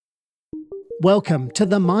Welcome to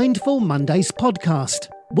the Mindful Mondays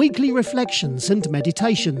podcast, weekly reflections and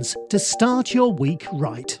meditations to start your week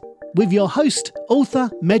right. With your host,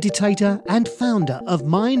 author, meditator, and founder of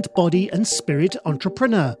Mind, Body and Spirit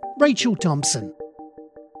Entrepreneur, Rachel Thompson.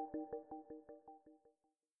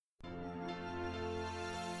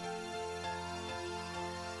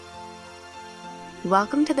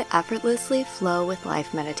 Welcome to the Effortlessly Flow with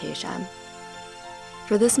Life meditation.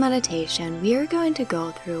 For this meditation, we are going to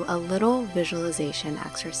go through a little visualization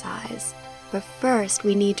exercise. But first,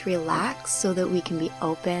 we need to relax so that we can be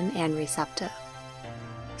open and receptive.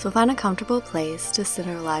 So find a comfortable place to sit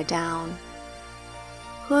or lie down.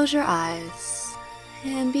 Close your eyes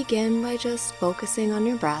and begin by just focusing on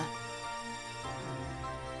your breath.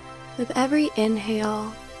 With every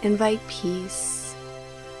inhale, invite peace.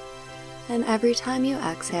 And every time you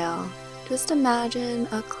exhale, just imagine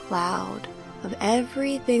a cloud of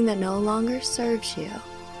everything that no longer serves you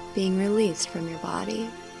being released from your body.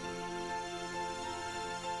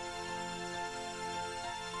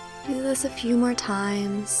 Do this a few more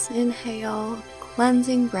times. Inhale,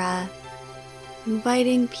 cleansing breath,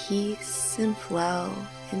 inviting peace and flow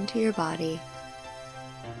into your body.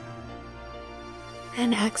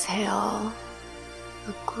 And exhale,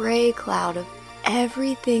 a gray cloud of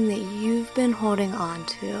everything that you've been holding on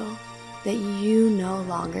to that you no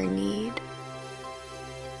longer need.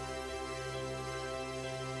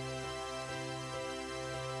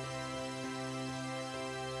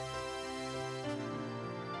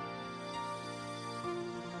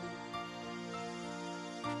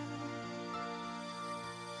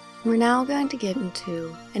 We're now going to get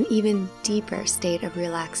into an even deeper state of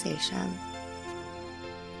relaxation.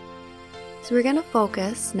 So we're going to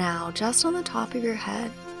focus now just on the top of your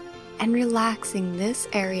head and relaxing this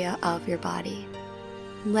area of your body,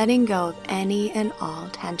 letting go of any and all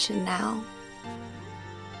tension now.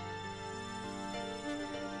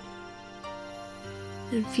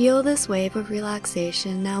 And feel this wave of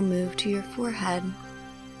relaxation now move to your forehead,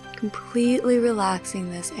 completely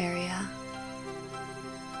relaxing this area.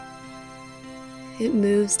 It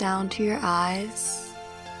moves down to your eyes,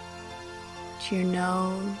 to your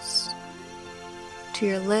nose, to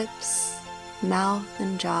your lips, mouth,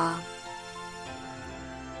 and jaw.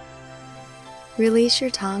 Release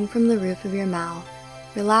your tongue from the roof of your mouth,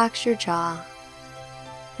 relax your jaw,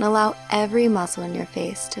 and allow every muscle in your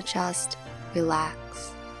face to just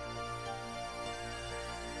relax.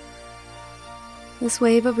 This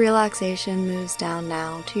wave of relaxation moves down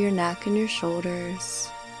now to your neck and your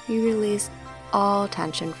shoulders. You release all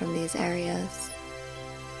tension from these areas.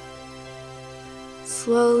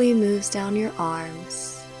 Slowly moves down your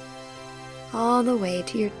arms, all the way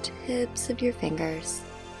to your tips of your fingers.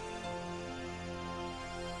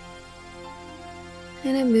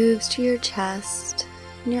 And it moves to your chest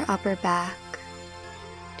and your upper back.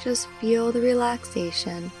 Just feel the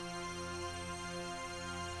relaxation,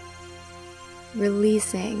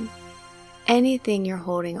 releasing anything you're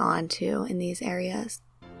holding on to in these areas.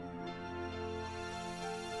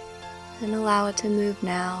 And allow it to move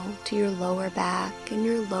now to your lower back and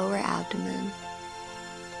your lower abdomen.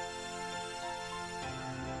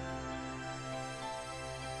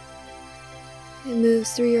 It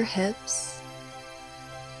moves through your hips,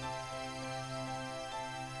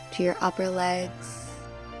 to your upper legs,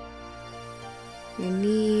 your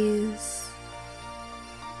knees.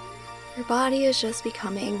 Your body is just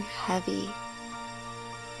becoming heavy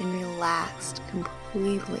and relaxed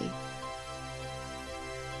completely.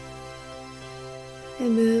 It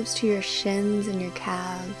moves to your shins and your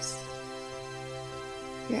calves,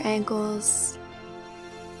 your ankles,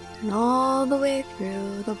 and all the way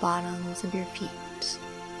through the bottoms of your feet.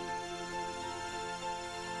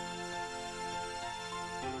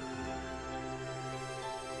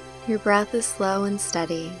 Your breath is slow and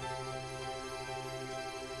steady,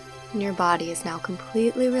 and your body is now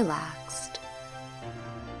completely relaxed.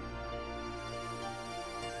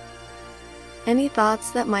 Any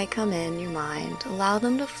thoughts that might come in your mind, allow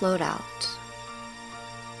them to float out.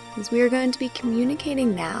 As we are going to be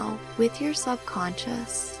communicating now with your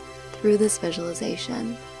subconscious through this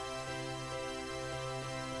visualization.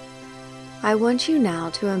 I want you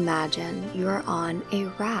now to imagine you are on a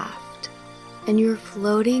raft and you're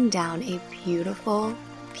floating down a beautiful,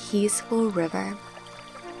 peaceful river.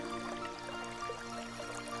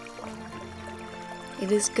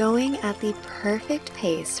 It is going at the perfect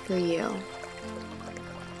pace for you.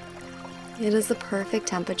 It is the perfect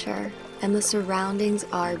temperature, and the surroundings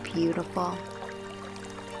are beautiful.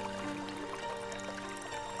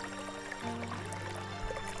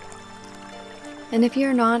 And if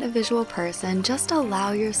you're not a visual person, just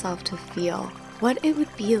allow yourself to feel what it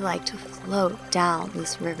would be like to float down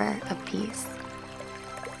this river of peace.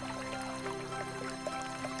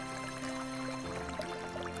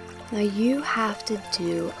 Now you have to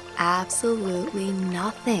do absolutely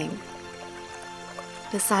nothing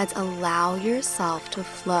besides allow yourself to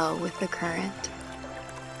flow with the current.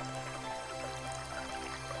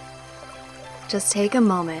 Just take a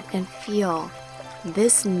moment and feel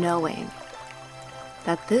this knowing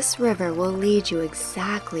that this river will lead you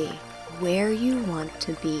exactly where you want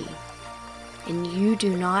to be, and you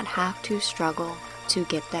do not have to struggle to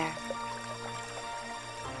get there.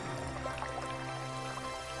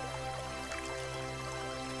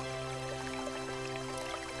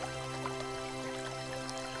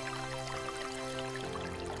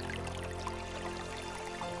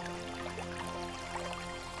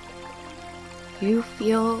 You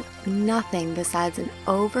feel nothing besides an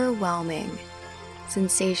overwhelming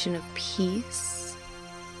sensation of peace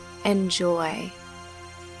and joy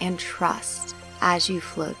and trust as you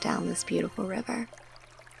float down this beautiful river.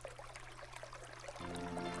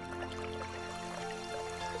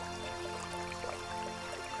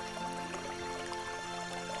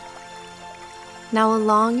 Now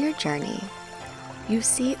along your journey, you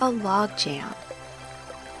see a log jam.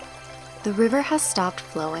 The river has stopped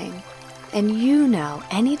flowing, and you know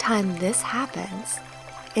anytime this happens,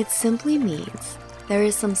 it simply means there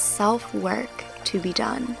is some self-work to be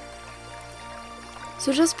done.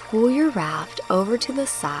 So just pull your raft over to the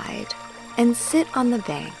side and sit on the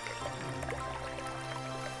bank.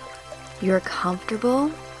 You're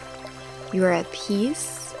comfortable, you're at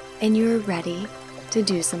peace, and you're ready to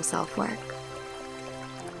do some self-work.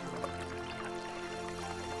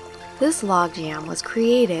 This logjam was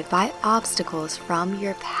created by obstacles from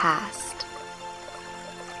your past.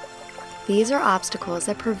 These are obstacles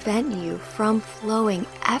that prevent you from flowing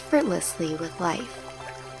effortlessly with life.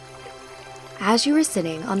 As you are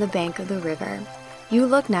sitting on the bank of the river, you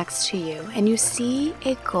look next to you and you see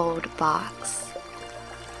a gold box.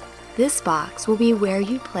 This box will be where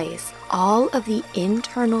you place all of the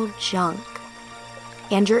internal junk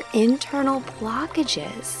and your internal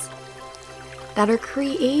blockages that are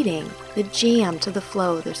creating the jam to the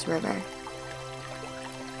flow of this river.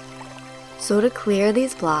 So to clear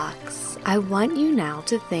these blocks, I want you now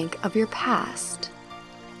to think of your past,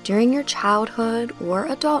 during your childhood or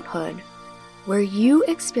adulthood, where you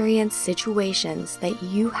experienced situations that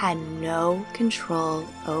you had no control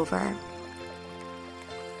over.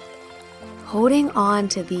 Holding on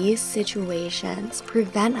to these situations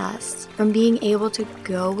prevent us from being able to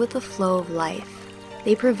go with the flow of life.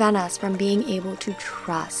 They prevent us from being able to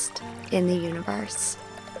trust in the universe.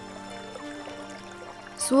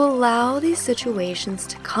 So allow these situations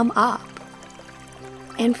to come up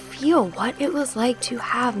and feel what it was like to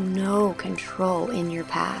have no control in your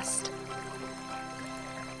past.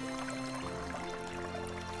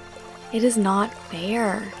 It is not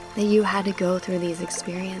fair that you had to go through these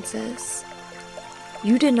experiences.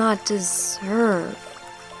 You did not deserve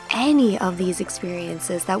any of these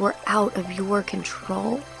experiences that were out of your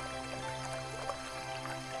control.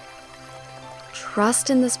 Trust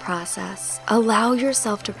in this process. Allow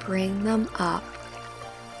yourself to bring them up.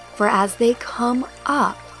 For as they come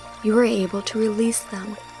up, you are able to release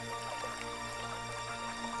them.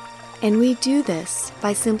 And we do this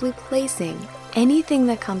by simply placing anything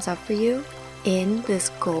that comes up for you in this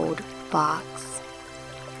gold box.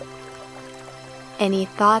 Any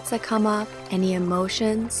thoughts that come up, any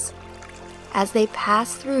emotions, as they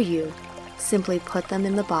pass through you, simply put them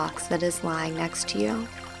in the box that is lying next to you.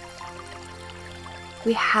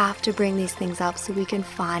 We have to bring these things up so we can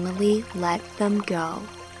finally let them go.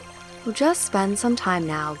 We'll just spend some time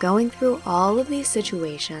now going through all of these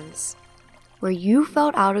situations where you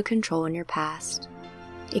felt out of control in your past,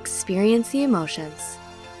 experience the emotions,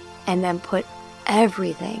 and then put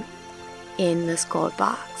everything in this gold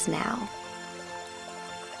box now.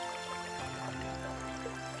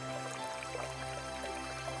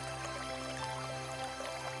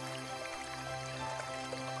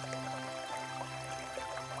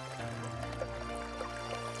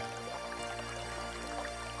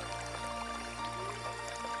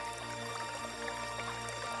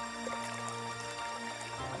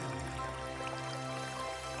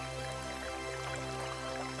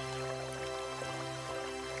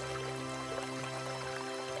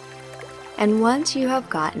 And once you have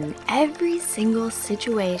gotten every single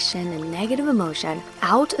situation and negative emotion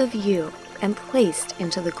out of you and placed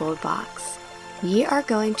into the gold box, we are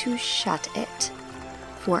going to shut it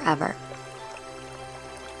forever.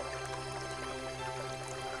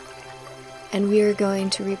 And we are going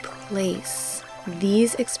to replace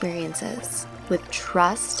these experiences with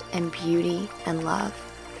trust and beauty and love.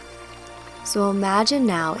 So imagine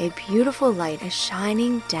now a beautiful light is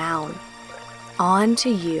shining down onto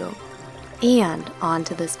you and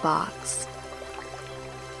onto this box.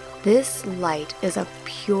 This light is of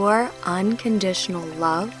pure, unconditional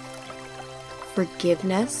love,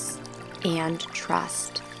 forgiveness, and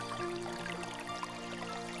trust.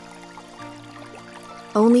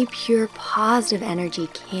 Only pure positive energy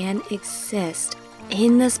can exist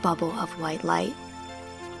in this bubble of white light.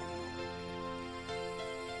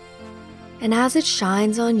 And as it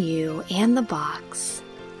shines on you and the box,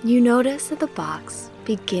 you notice that the box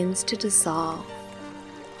begins to dissolve.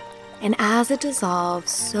 And as it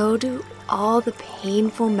dissolves, so do all the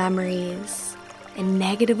painful memories and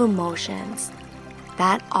negative emotions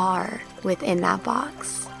that are within that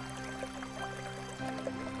box.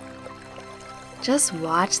 Just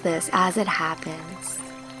watch this as it happens.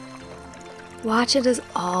 Watch it as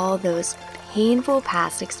all those painful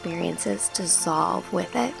past experiences dissolve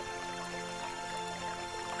with it.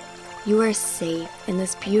 You are safe in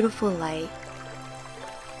this beautiful light.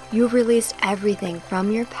 You've released everything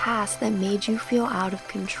from your past that made you feel out of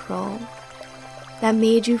control, that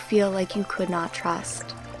made you feel like you could not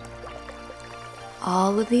trust.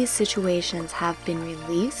 All of these situations have been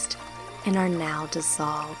released and are now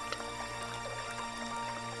dissolved.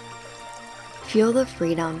 Feel the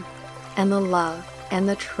freedom and the love and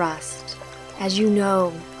the trust as you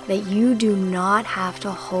know that you do not have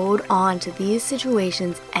to hold on to these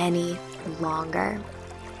situations any longer.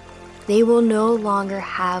 They will no longer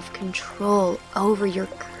have control over your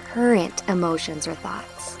current emotions or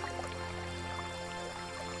thoughts.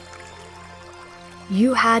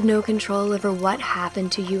 You had no control over what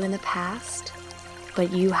happened to you in the past,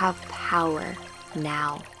 but you have power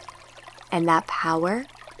now. And that power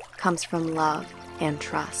comes from love and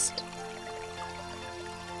trust.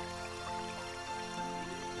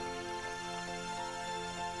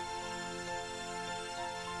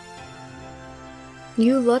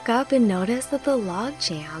 You look up and notice that the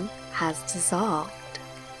logjam has dissolved,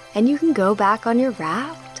 and you can go back on your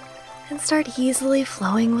raft and start easily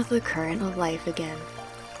flowing with the current of life again.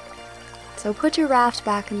 So put your raft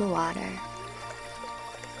back in the water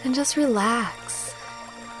and just relax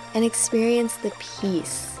and experience the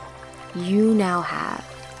peace you now have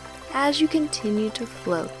as you continue to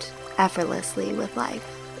float effortlessly with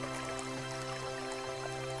life.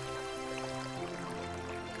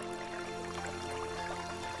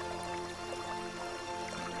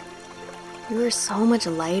 You are so much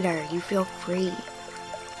lighter, you feel free.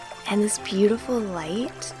 And this beautiful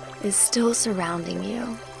light is still surrounding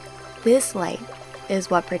you. This light is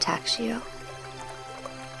what protects you.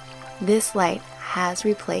 This light has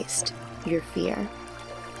replaced your fear.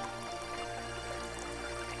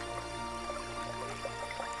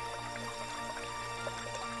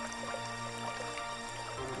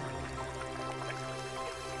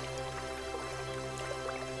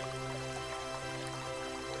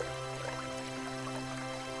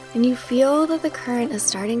 And you feel that the current is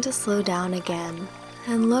starting to slow down again,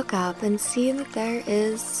 and look up and see that there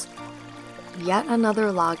is yet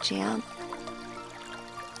another logjam.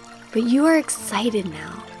 But you are excited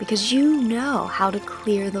now because you know how to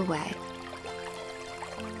clear the way.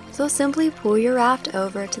 So simply pull your raft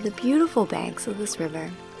over to the beautiful banks of this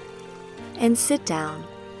river and sit down.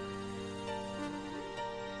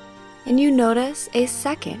 And you notice a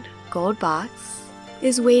second gold box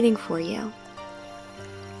is waiting for you.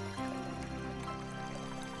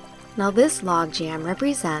 Now this logjam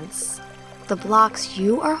represents the blocks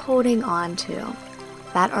you are holding on to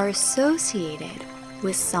that are associated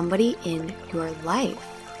with somebody in your life.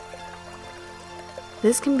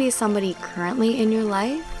 This can be somebody currently in your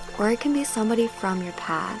life, or it can be somebody from your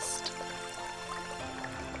past.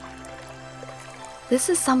 This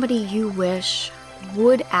is somebody you wish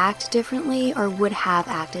would act differently or would have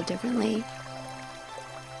acted differently.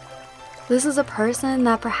 This is a person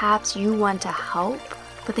that perhaps you want to help,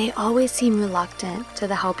 but they always seem reluctant to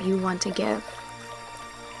the help you want to give.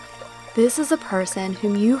 This is a person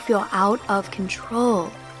whom you feel out of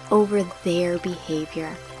control over their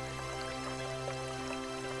behavior.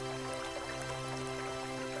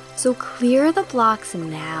 So clear the blocks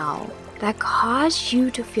now that cause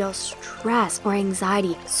you to feel stress or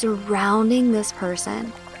anxiety surrounding this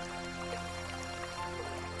person.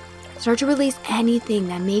 Start to release anything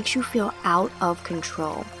that makes you feel out of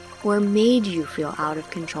control or made you feel out of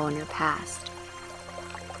control in your past.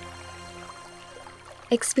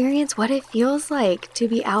 Experience what it feels like to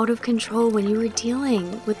be out of control when you were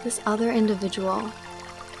dealing with this other individual.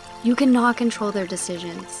 You cannot control their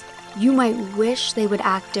decisions. You might wish they would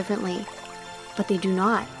act differently, but they do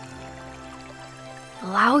not.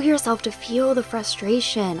 Allow yourself to feel the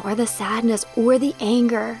frustration or the sadness or the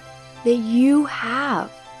anger that you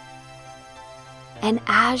have. And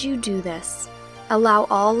as you do this, allow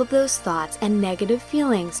all of those thoughts and negative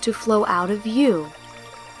feelings to flow out of you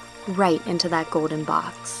right into that golden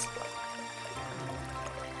box.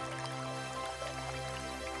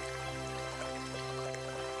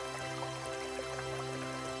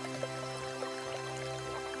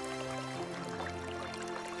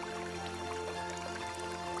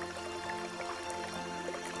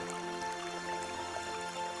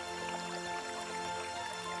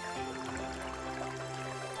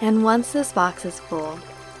 And once this box is full,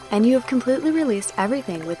 and you have completely released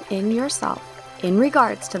everything within yourself in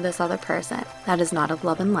regards to this other person that is not of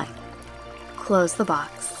love and light, close the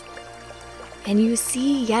box. And you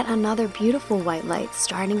see yet another beautiful white light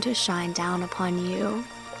starting to shine down upon you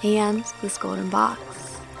and this golden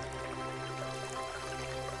box.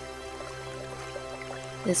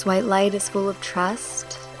 This white light is full of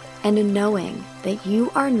trust and a knowing that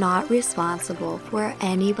you are not responsible for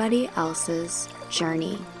anybody else's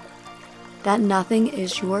journey, that nothing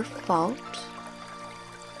is your fault,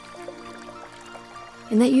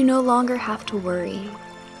 and that you no longer have to worry.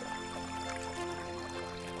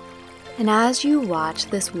 And as you watch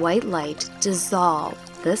this white light dissolve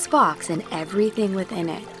this box and everything within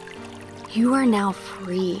it, you are now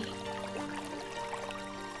free.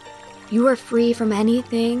 You are free from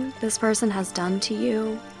anything this person has done to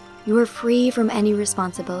you. You are free from any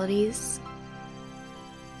responsibilities.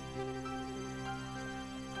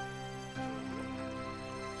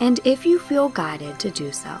 And if you feel guided to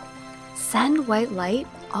do so, send white light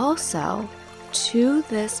also to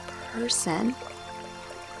this person.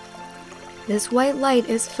 This white light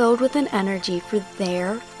is filled with an energy for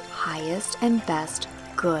their highest and best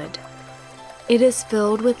good. It is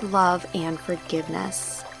filled with love and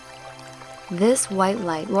forgiveness. This white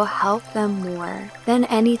light will help them more than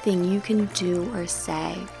anything you can do or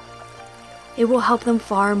say. It will help them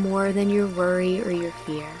far more than your worry or your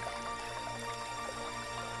fear.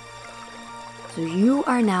 So you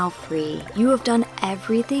are now free. You have done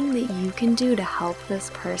everything that you can do to help this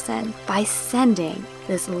person by sending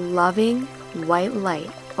this loving white light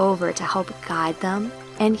over to help guide them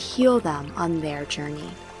and heal them on their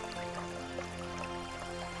journey.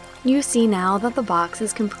 You see now that the box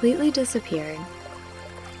has completely disappeared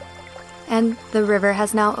and the river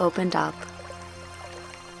has now opened up.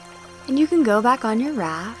 And you can go back on your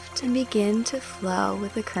raft and begin to flow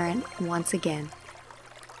with the current once again.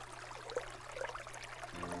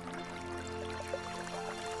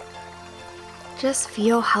 Just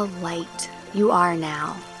feel how light you are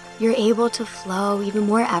now. You're able to flow even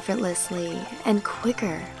more effortlessly and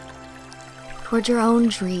quicker toward your own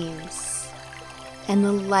dreams and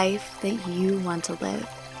the life that you want to live.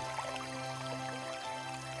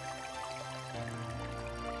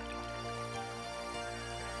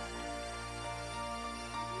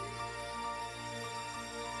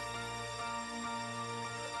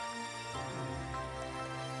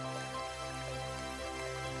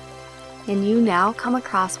 And you now come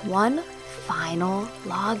across one final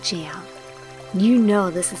log jam. You know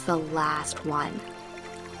this is the last one.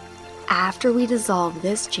 After we dissolve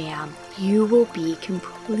this jam, you will be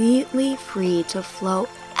completely free to flow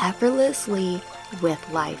effortlessly with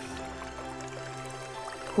life.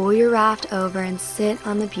 Pull your raft over and sit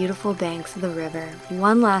on the beautiful banks of the river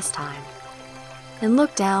one last time, and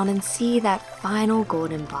look down and see that final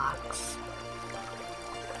golden box.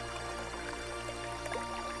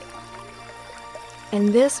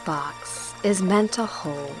 And this box is meant to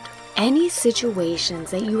hold any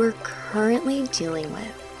situations that you are currently dealing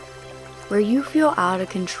with where you feel out of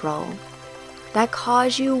control, that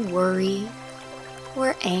cause you worry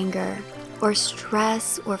or anger or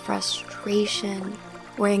stress or frustration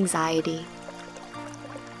or anxiety.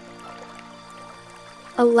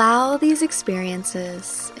 Allow these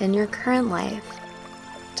experiences in your current life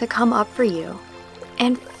to come up for you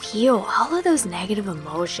and feel all of those negative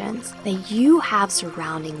emotions that you have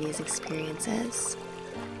surrounding these experiences.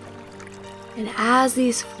 And as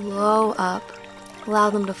these flow up, allow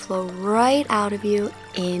them to flow right out of you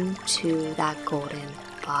into that golden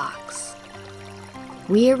box.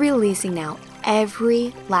 We are releasing now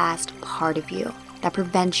every last part of you that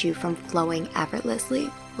prevents you from flowing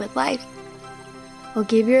effortlessly with life. Well,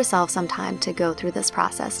 give yourself some time to go through this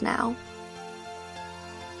process now.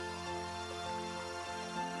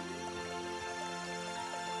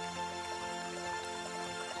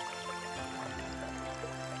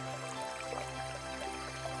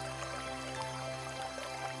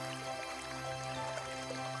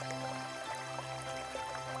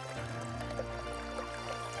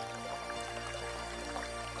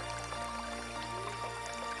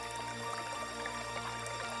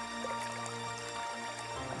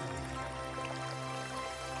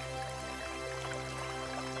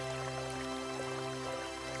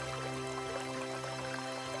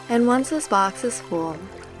 And once this box is full,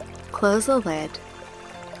 close the lid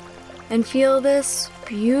and feel this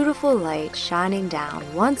beautiful light shining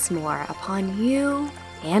down once more upon you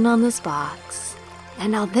and on this box.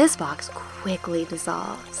 And now this box quickly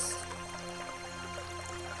dissolves.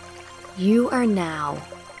 You are now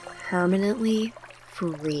permanently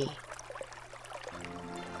free.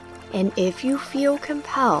 And if you feel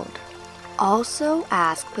compelled, also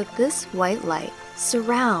ask that this white light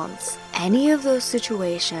surrounds any of those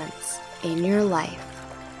situations in your life,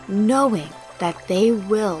 knowing that they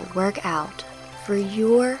will work out for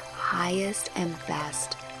your highest and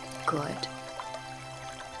best good.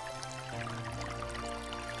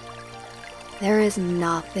 There is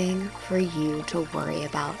nothing for you to worry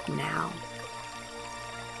about now.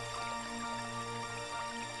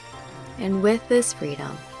 And with this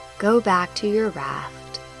freedom, go back to your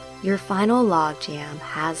raft. Your final logjam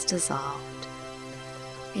has dissolved,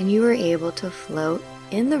 and you are able to float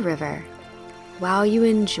in the river while you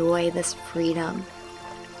enjoy this freedom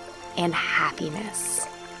and happiness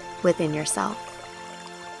within yourself.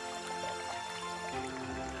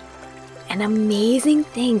 And amazing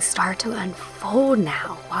things start to unfold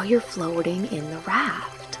now while you're floating in the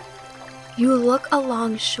raft. You look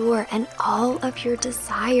along shore and all of your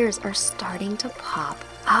desires are starting to pop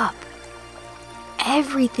up.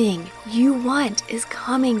 Everything you want is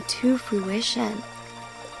coming to fruition.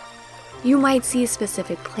 You might see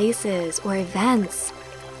specific places or events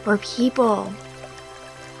or people.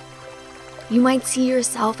 You might see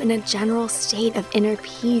yourself in a general state of inner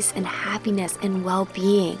peace and happiness and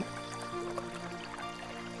well-being.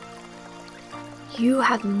 You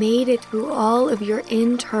have made it through all of your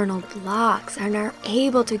internal blocks and are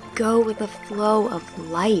able to go with the flow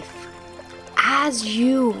of life. As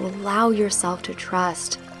you allow yourself to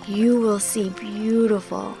trust, you will see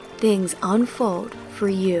beautiful things unfold for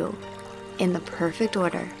you in the perfect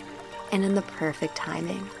order and in the perfect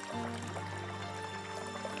timing.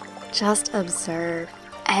 Just observe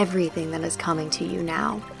everything that is coming to you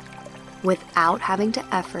now without having to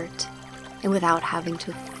effort and without having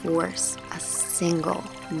to force a single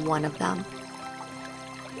one of them.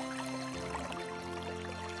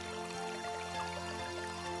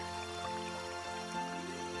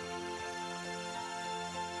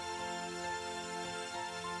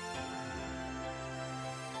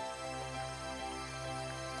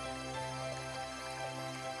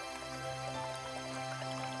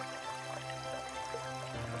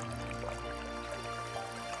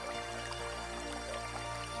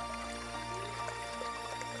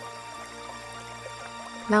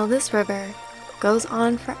 Now this river goes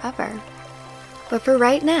on forever, but for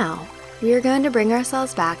right now, we are going to bring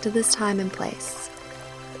ourselves back to this time and place.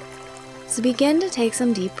 So begin to take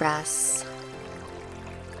some deep breaths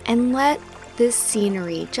and let this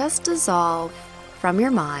scenery just dissolve from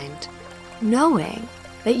your mind, knowing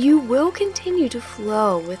that you will continue to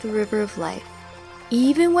flow with the river of life,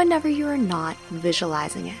 even whenever you are not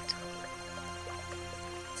visualizing it.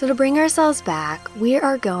 So to bring ourselves back, we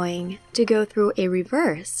are going to go through a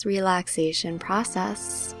reverse relaxation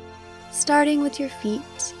process, starting with your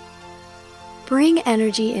feet. Bring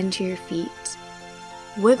energy into your feet.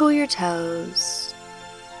 Wiggle your toes.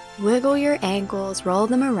 Wiggle your ankles, roll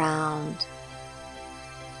them around.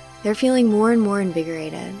 They're feeling more and more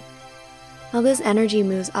invigorated. Now this energy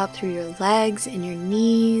moves up through your legs and your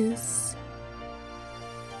knees,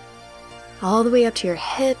 all the way up to your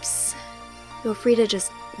hips. Feel free to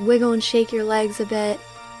just wiggle and shake your legs a bit,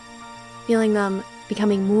 feeling them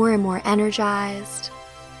becoming more and more energized.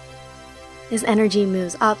 This energy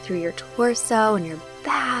moves up through your torso and your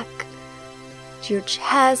back, to your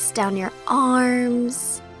chest, down your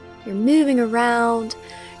arms. You're moving around.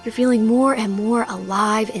 You're feeling more and more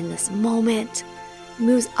alive in this moment. It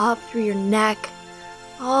moves up through your neck,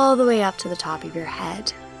 all the way up to the top of your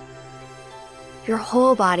head. Your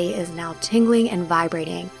whole body is now tingling and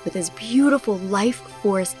vibrating with this beautiful life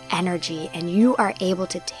force energy, and you are able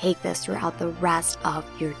to take this throughout the rest of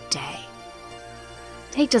your day.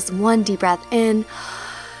 Take just one deep breath in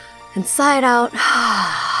and sigh it out.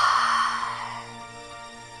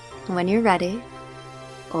 When you're ready,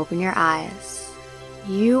 open your eyes.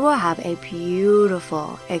 You will have a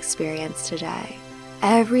beautiful experience today.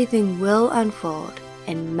 Everything will unfold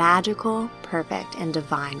in magical, perfect, and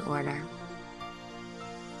divine order.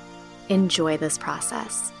 Enjoy this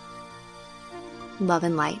process. Love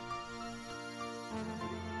and light.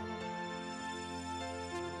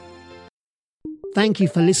 Thank you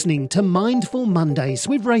for listening to Mindful Mondays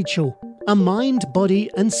with Rachel, a mind, body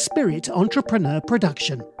and spirit entrepreneur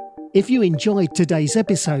production. If you enjoyed today's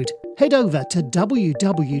episode, head over to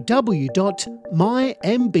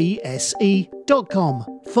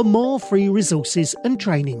www.mymbse.com for more free resources and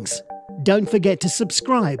trainings. Don't forget to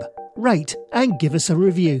subscribe, rate and give us a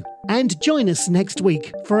review. And join us next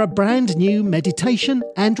week for a brand new meditation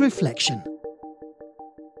and reflection.